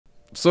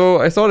So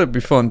I thought it'd be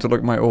fun to look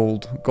at my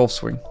old golf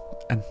swing.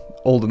 And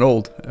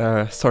old.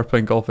 Started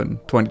playing golf in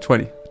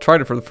 2020.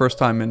 Tried it for the first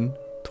time in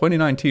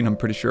 2019, I'm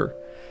pretty sure.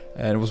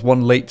 And it was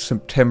one late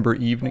September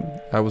evening.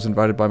 I was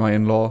invited by my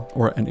in-law,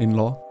 or an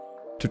in-law,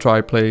 to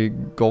try play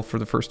golf for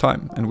the first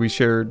time. And we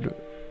shared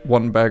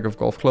one bag of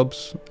golf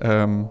clubs.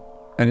 And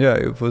yeah,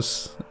 it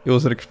was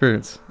an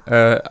experience.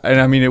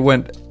 And I mean, it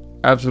went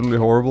absolutely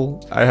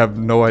horrible. I have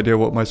no idea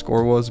what my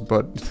score was,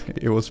 but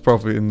it was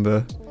probably in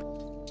the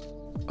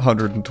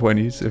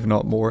 120s, if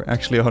not more.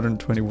 Actually,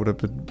 120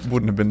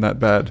 wouldn't have been that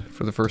bad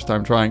for the first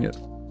time trying it.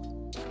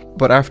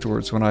 But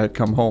afterwards, when I had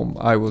come home,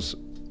 I was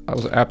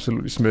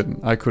absolutely smitten.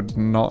 I could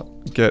not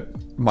get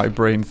my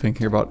brain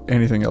thinking about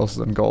anything else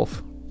than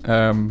golf.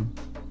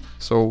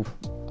 So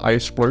I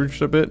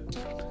splurged a bit.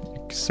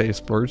 You could say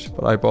splurged,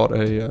 but I bought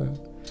a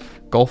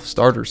golf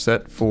starter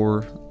set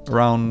for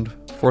around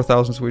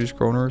 4,000 Swedish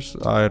kroners.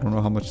 I don't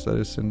know how much that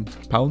is in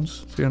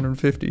pounds.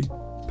 350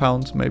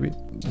 pounds maybe.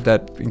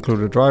 That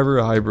included a driver,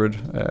 a hybrid,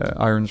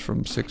 irons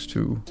from 6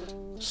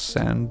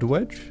 sand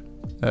wedge,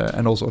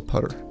 and also a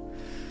putter.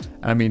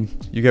 I mean,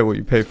 you get what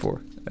you pay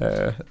for.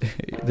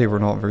 They were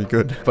not very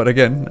good. But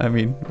again, I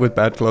mean, with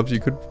bad clubs, you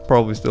could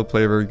probably still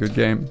play a very good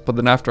game. But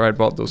then after I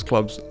bought those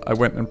clubs, I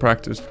went and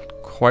practiced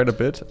quite a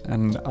bit,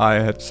 and I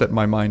had set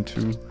my mind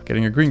to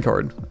getting a green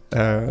card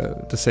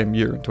the same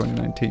year in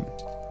 2019.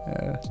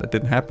 That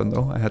didn't happen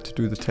though. I had to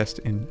do the test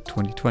in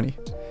 2020.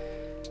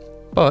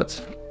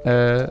 But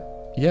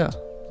yeah,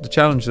 the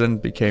challenge then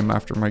became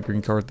after my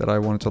green card that I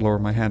wanted to lower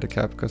my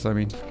handicap, because I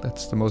mean,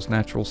 that's the most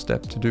natural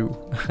step to do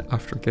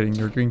after getting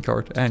your green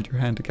card and your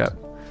handicap.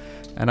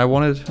 And I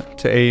wanted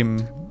to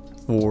aim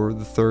for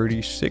the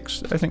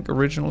 36, I think,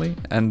 originally,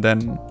 and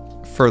then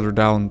further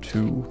down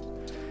to,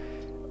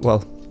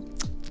 well,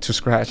 to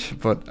scratch,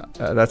 but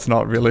that's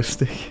not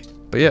realistic.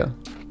 But yeah,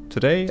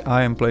 today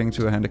I am playing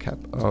to a handicap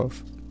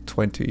of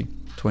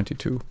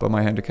 20.22, but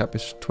my handicap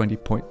is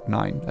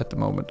 20.9 at the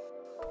moment,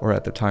 or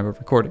at the time of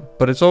recording.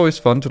 But it's always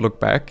fun to look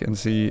back and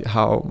see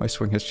how my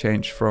swing has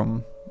changed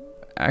from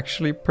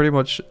actually pretty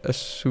much as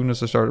soon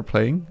as I started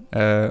playing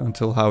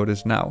until how it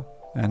is now.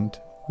 And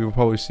we will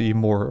probably see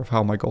more of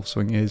how my golf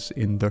swing is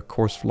in the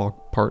course vlog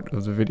part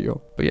of the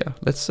video. But yeah,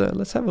 let's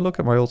have a look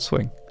at my old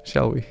swing,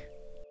 shall we?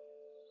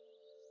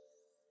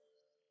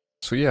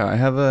 So yeah, I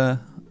have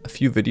a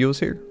few videos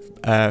here.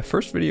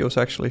 First video is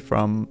actually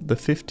from the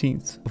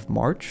 15th of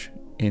March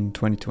in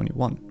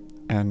 2021.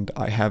 And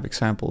I have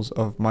examples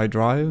of my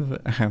drive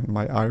and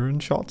my iron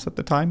shots at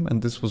the time.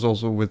 And this was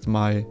also with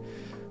my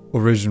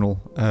original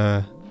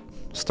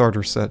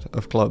starter set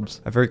of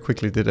clubs. I very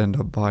quickly did end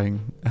up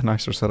buying a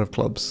nicer set of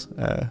clubs,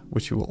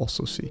 which you will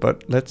also see.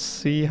 But let's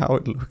see how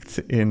it looked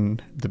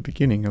in the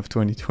beginning of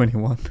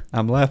 2021.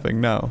 I'm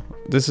laughing now.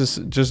 This is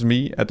just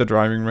me at the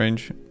driving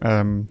range,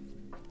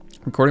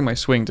 recording my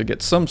swing to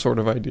get some sort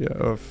of idea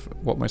of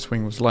what my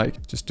swing was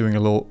like. Just doing a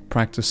little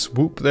practice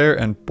swoop there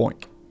and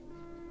boink.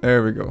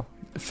 There we go.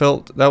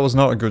 Felt that was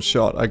not a good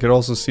shot. I could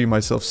also see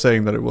myself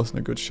saying that it wasn't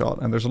a good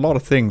shot, and there's a lot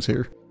of things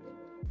here.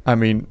 I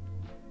mean,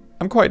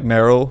 I'm quite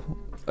narrow.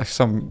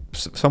 Some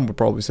would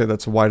probably say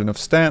that's a wide enough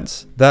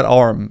stance. That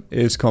arm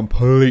is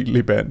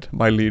completely bent,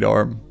 my lead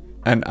arm.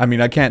 And I mean,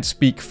 I can't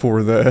speak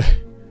for the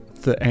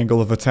angle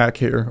of attack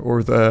here,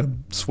 or the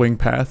swing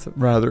path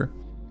rather,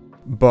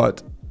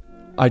 but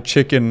I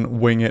chicken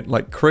wing it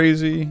like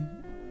crazy.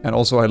 And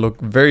also I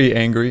look very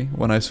angry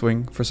when I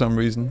swing for some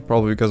reason,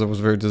 probably because I was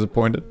very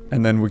disappointed.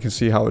 And then we can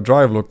see how a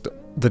drive looked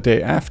the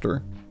day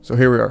after. So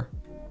here we are.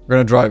 We're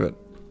gonna drive it.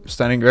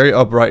 Standing very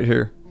upright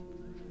here.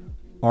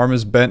 Arm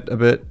is bent a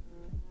bit.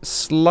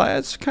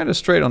 It's kind of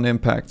straight on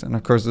impact. And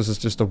of course this is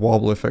just a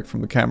wobble effect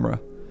from the camera.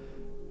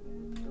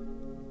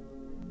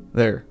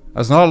 There.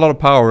 There's not a lot of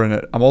power in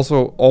it. I'm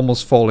also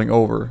almost falling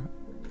over.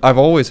 I've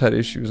always had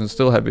issues and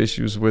still have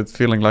issues with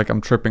feeling like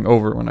I'm tripping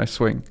over when I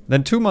swing.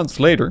 Then 2 months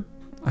later,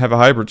 I have a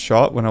hybrid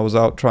shot when I was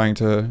out trying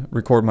to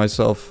record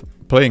myself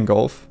playing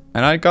golf,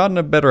 and I'd gotten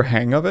a better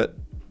hang of it.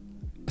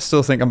 I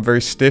still think I'm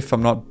very stiff,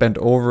 I'm not bent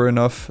over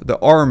enough. The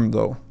arm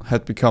though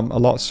had become a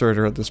lot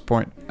straighter at this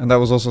point, and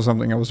that was also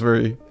something I was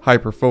very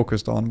hyper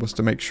focused on, was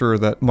to make sure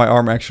that my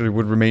arm actually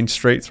would remain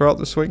straight throughout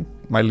the swing,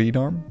 my lead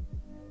arm,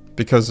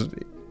 because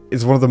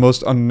it's one of the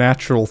most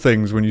unnatural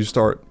things when you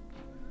start.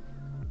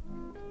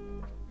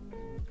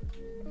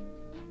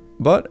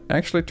 But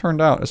actually turned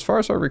out, as far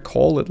as I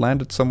recall, it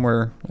landed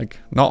somewhere, like,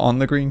 not on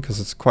the green, because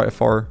it's quite a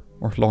far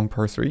or long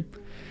par 3.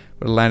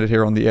 But it landed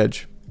here on the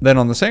edge. Then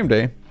on the same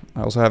day,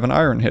 I also have an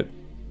iron hit.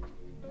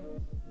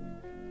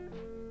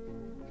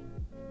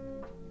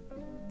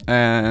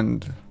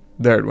 And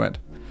there it went.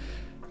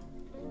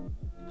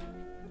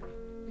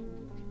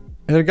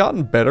 It had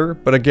gotten better,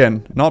 but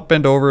again, not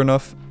bent over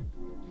enough.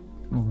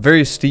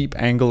 Very steep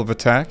angle of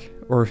attack,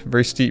 or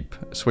very steep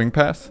swing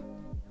path.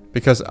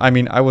 Because, I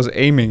mean, I was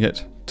aiming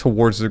it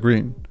towards the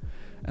green,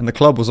 and the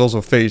club was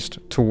also faced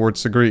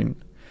towards the green,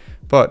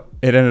 but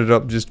it ended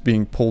up just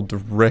being pulled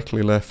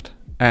directly left.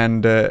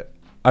 And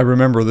I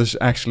remember this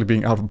actually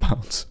being out of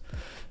bounds,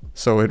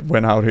 so it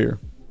went out here,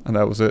 and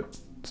that was it.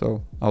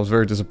 So I was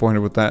very disappointed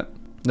with that.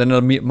 Then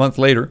a month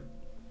later,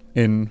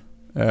 in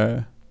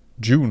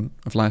June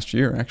of last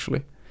year,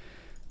 actually,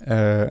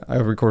 I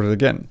recorded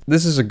again.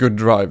 This is a good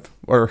drive,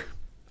 or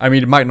I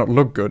mean, it might not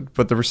look good,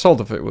 but the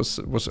result of it was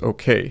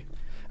okay.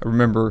 I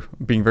remember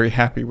being very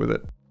happy with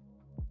it.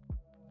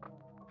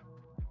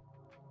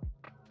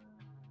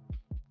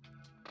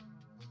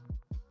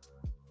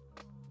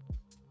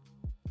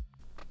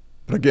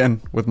 But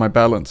again, with my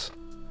balance.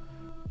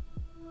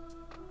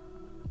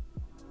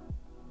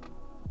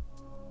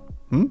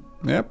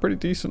 Yeah, pretty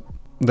decent.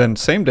 Then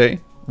same day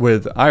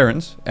with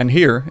irons, and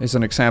here is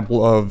an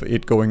example of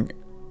it going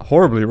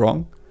horribly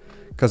wrong,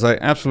 because I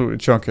absolutely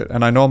chunk it,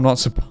 and I know I'm not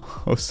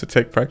supposed to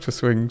take practice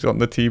swings on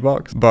the tee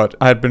box, but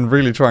I had been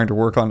really trying to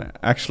work on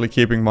actually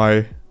keeping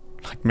my,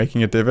 like,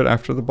 making a divot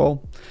after the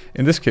ball.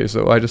 In this case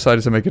though, I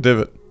decided to make a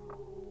divot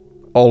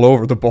all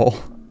over the ball,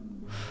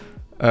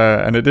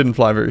 and it didn't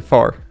fly very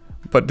far.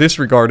 But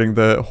disregarding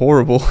the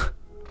horrible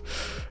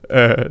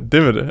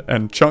divot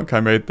and chunk I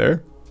made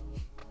there,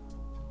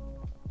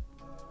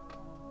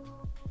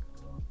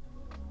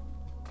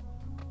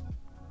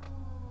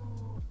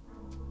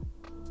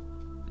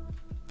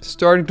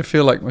 starting to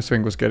feel like my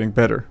swing was getting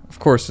better. Of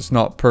course, it's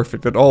not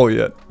perfect at all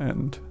yet,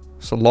 and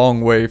it's a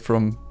long way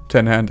from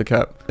 10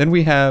 handicap. Then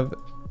we have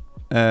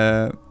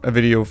a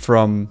video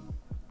from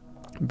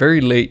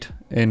very late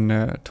in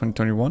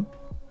 2021.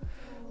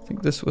 I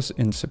think this was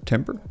in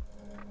September.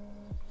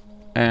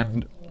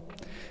 And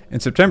in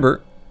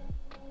September,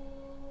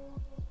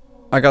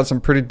 I got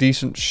some pretty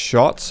decent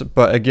shots,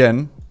 but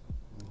again,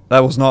 that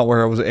was not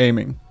where I was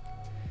aiming.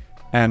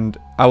 And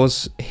I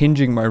was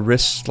hinging my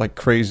wrists like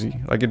crazy.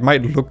 Like, it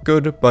might look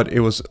good, but it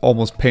was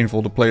almost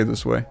painful to play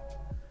this way.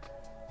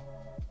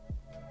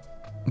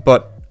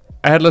 But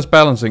I had less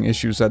balancing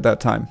issues at that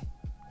time.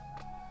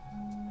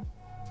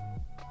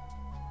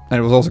 And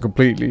it was also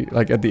completely,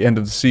 like, at the end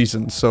of the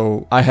season,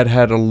 so I had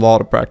had a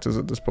lot of practice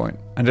at this point.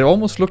 And it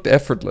almost looked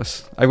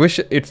effortless. I wish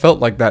it felt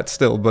like that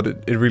still, but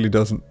it really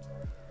doesn't.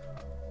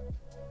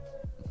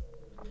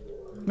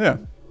 Yeah.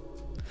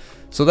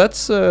 So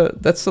that's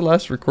the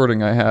last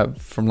recording I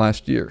have from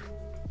last year.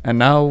 And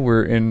now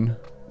we're in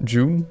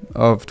June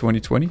of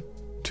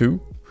 2022.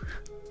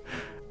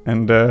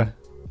 And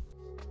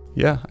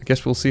yeah, I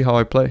guess we'll see how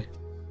I play.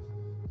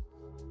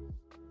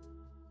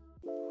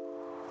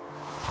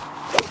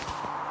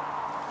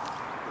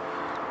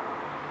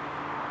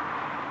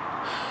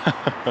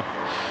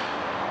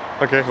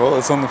 Okay, well,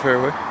 it's on the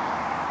fairway.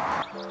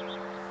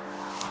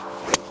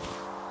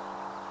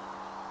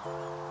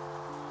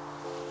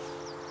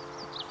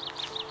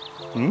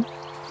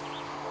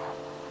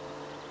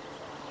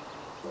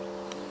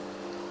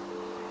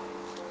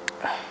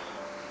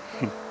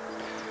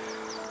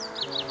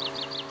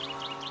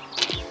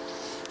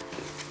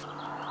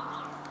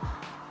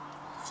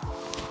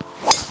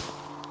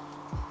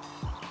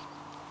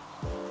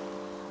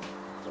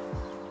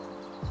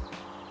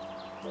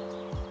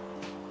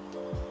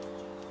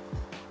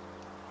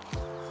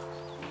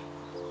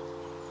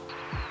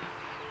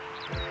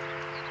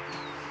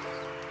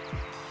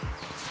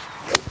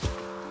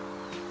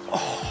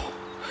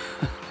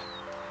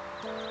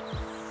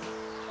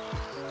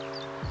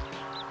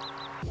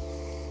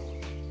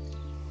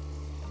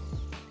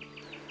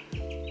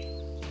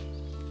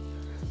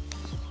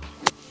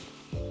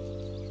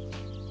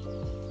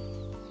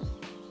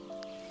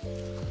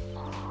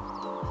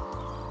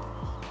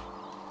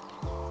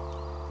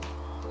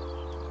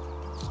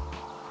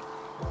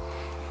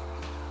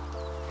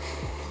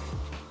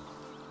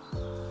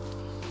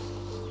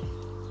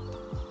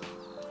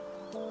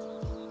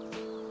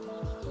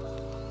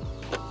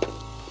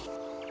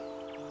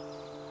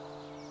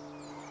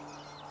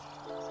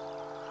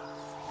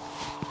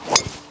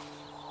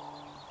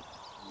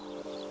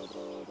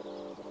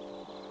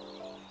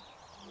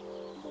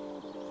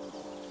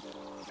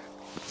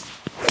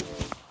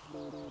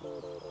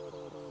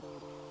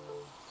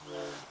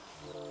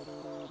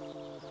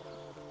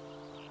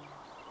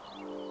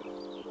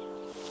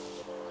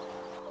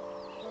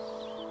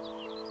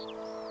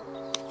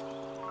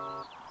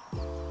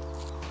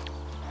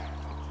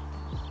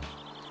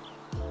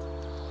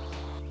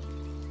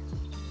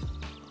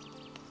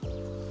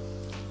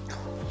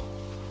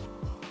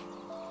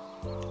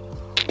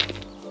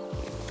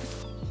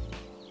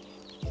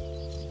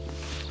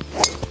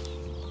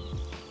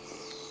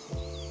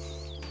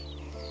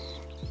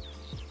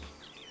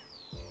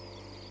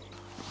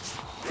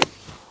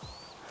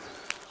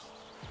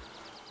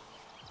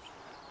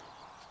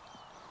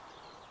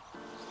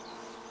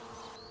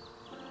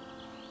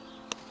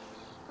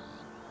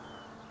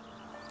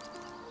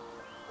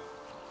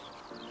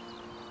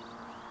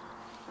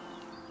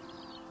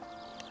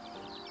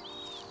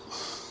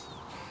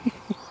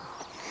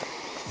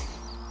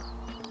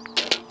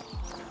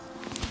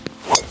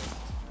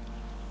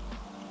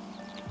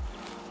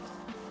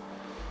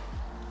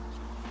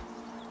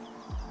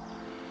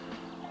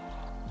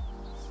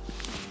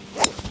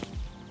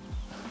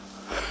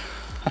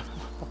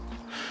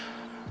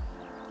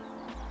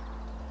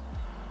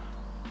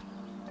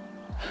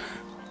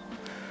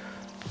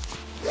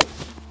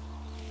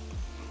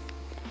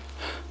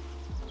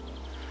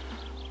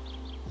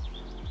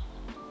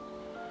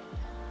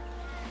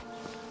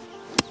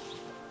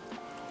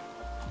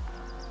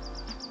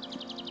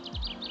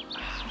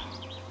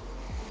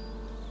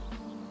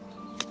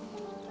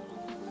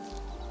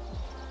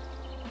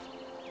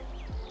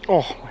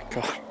 Oh my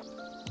god.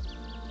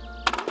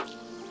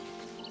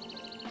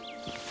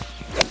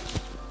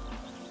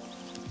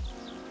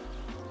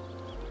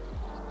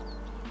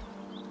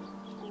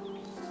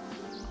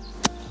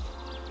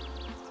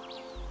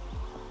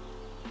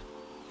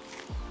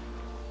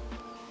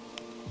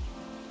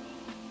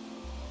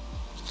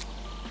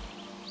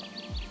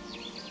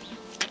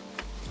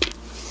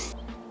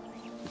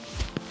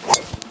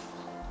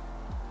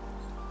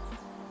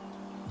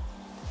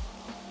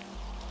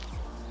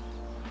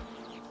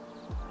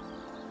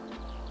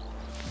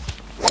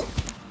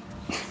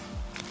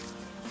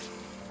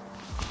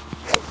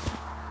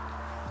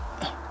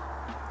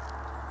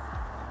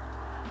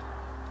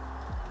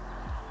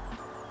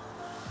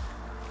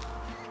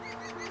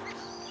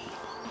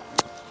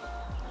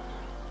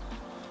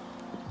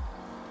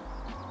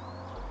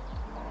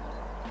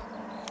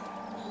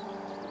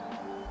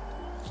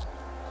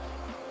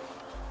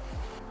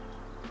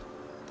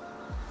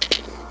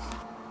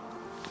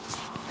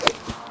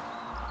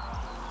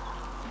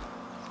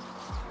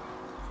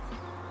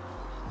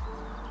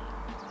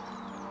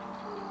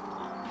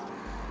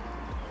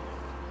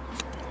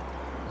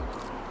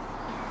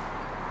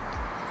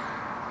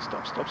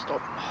 Stop, stop,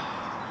 stop.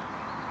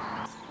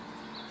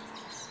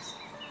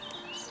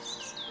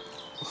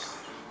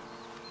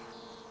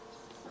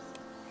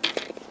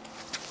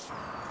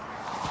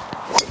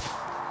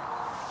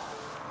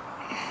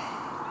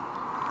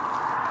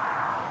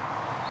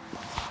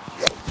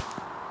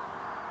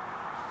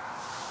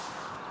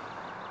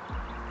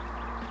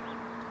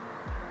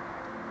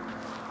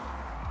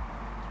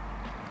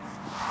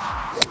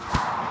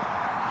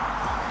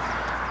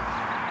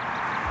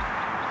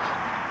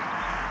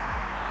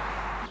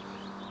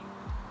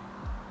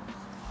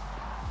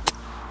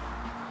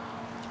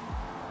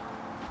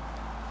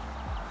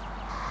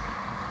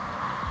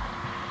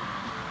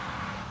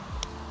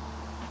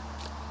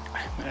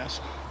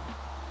 Yes.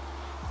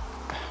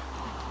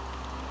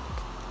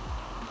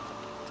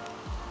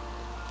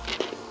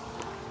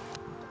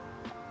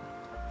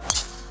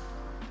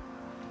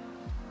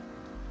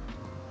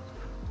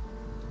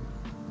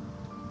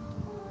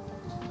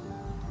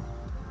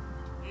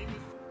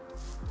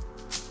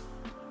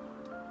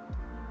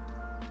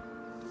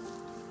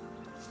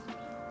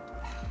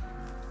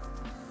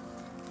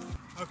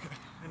 Okay,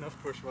 enough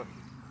pushback.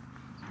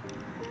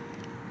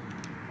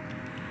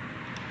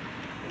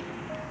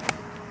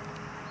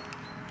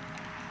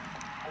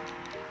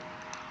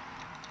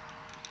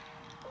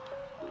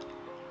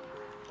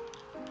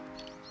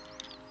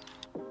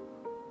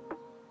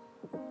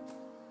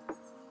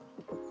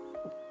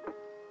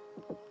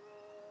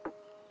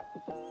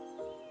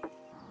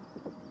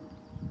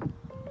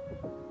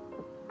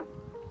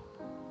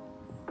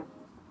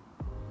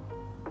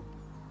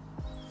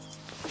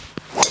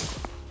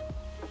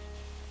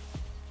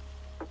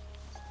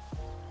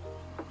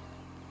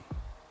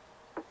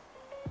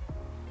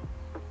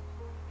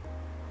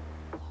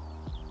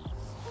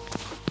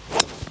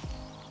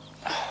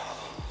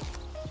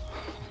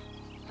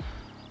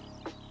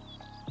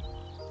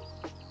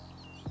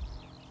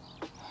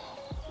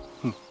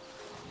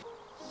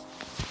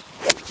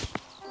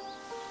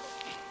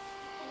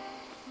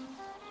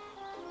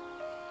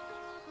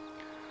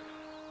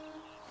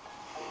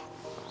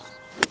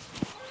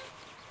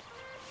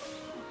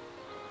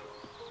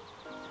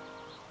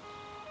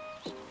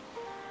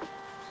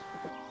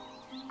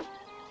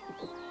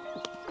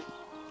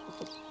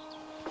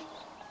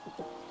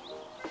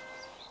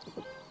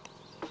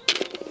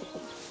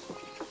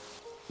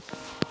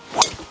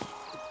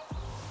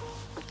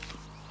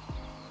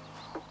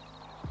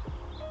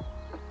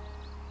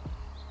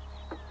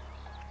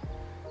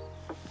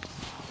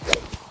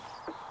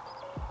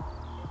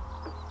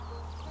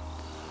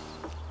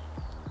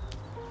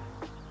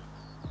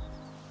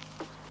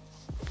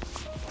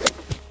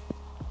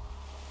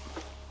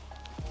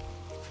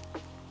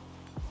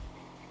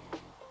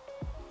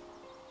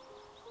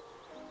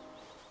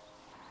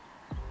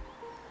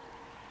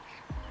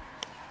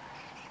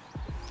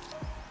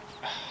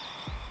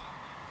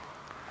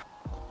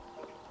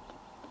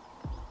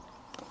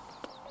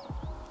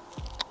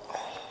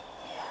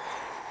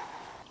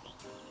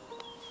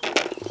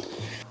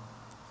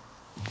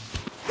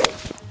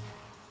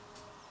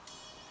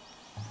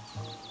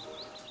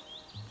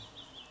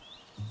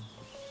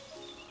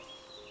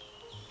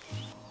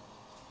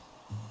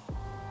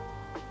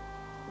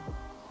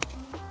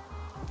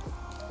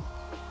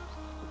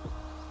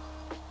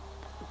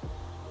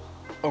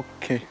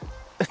 Okay.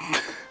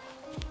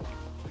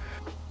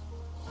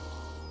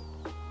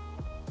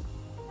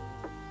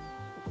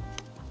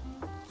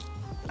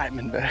 I'm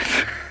in bed.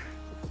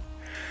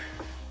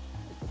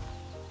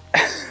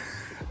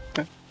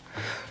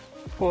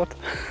 What?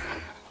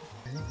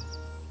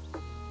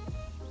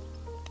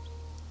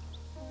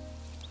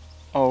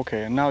 Oh,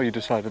 okay, and now you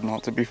decided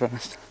not to be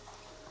fast.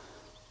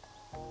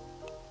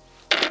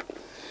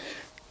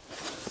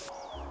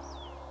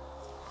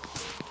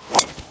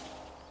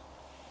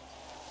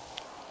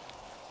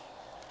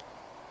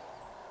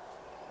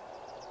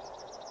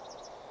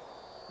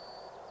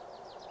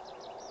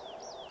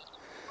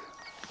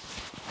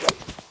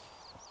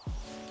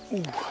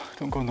 Ooh,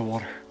 don't go in the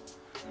water.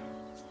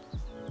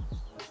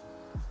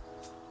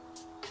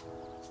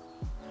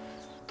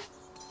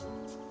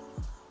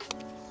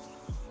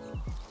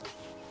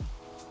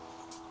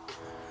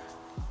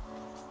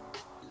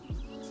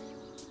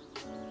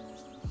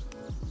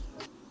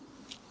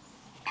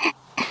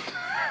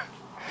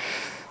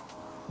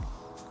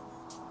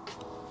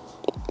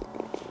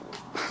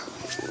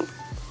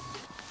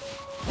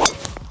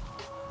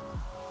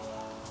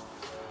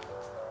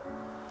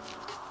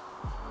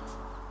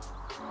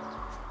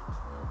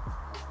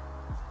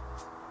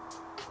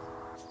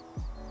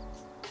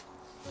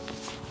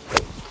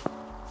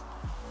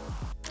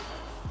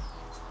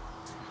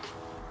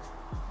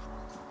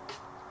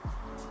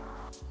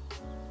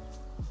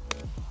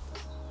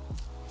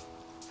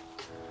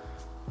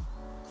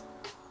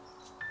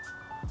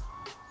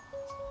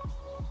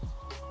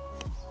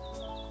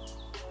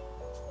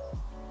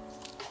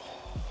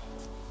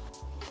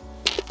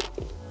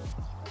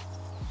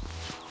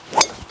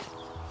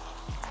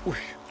 Ooh.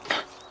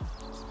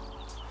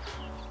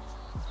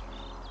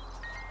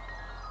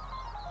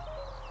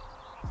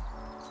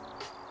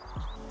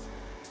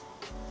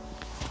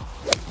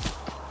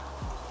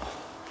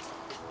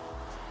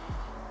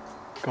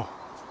 Go.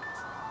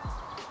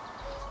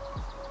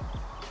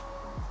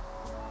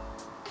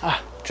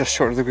 Ah, just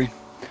short of the green.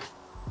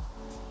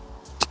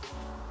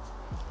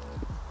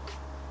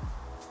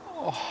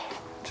 Oh,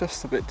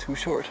 just a bit too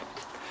short.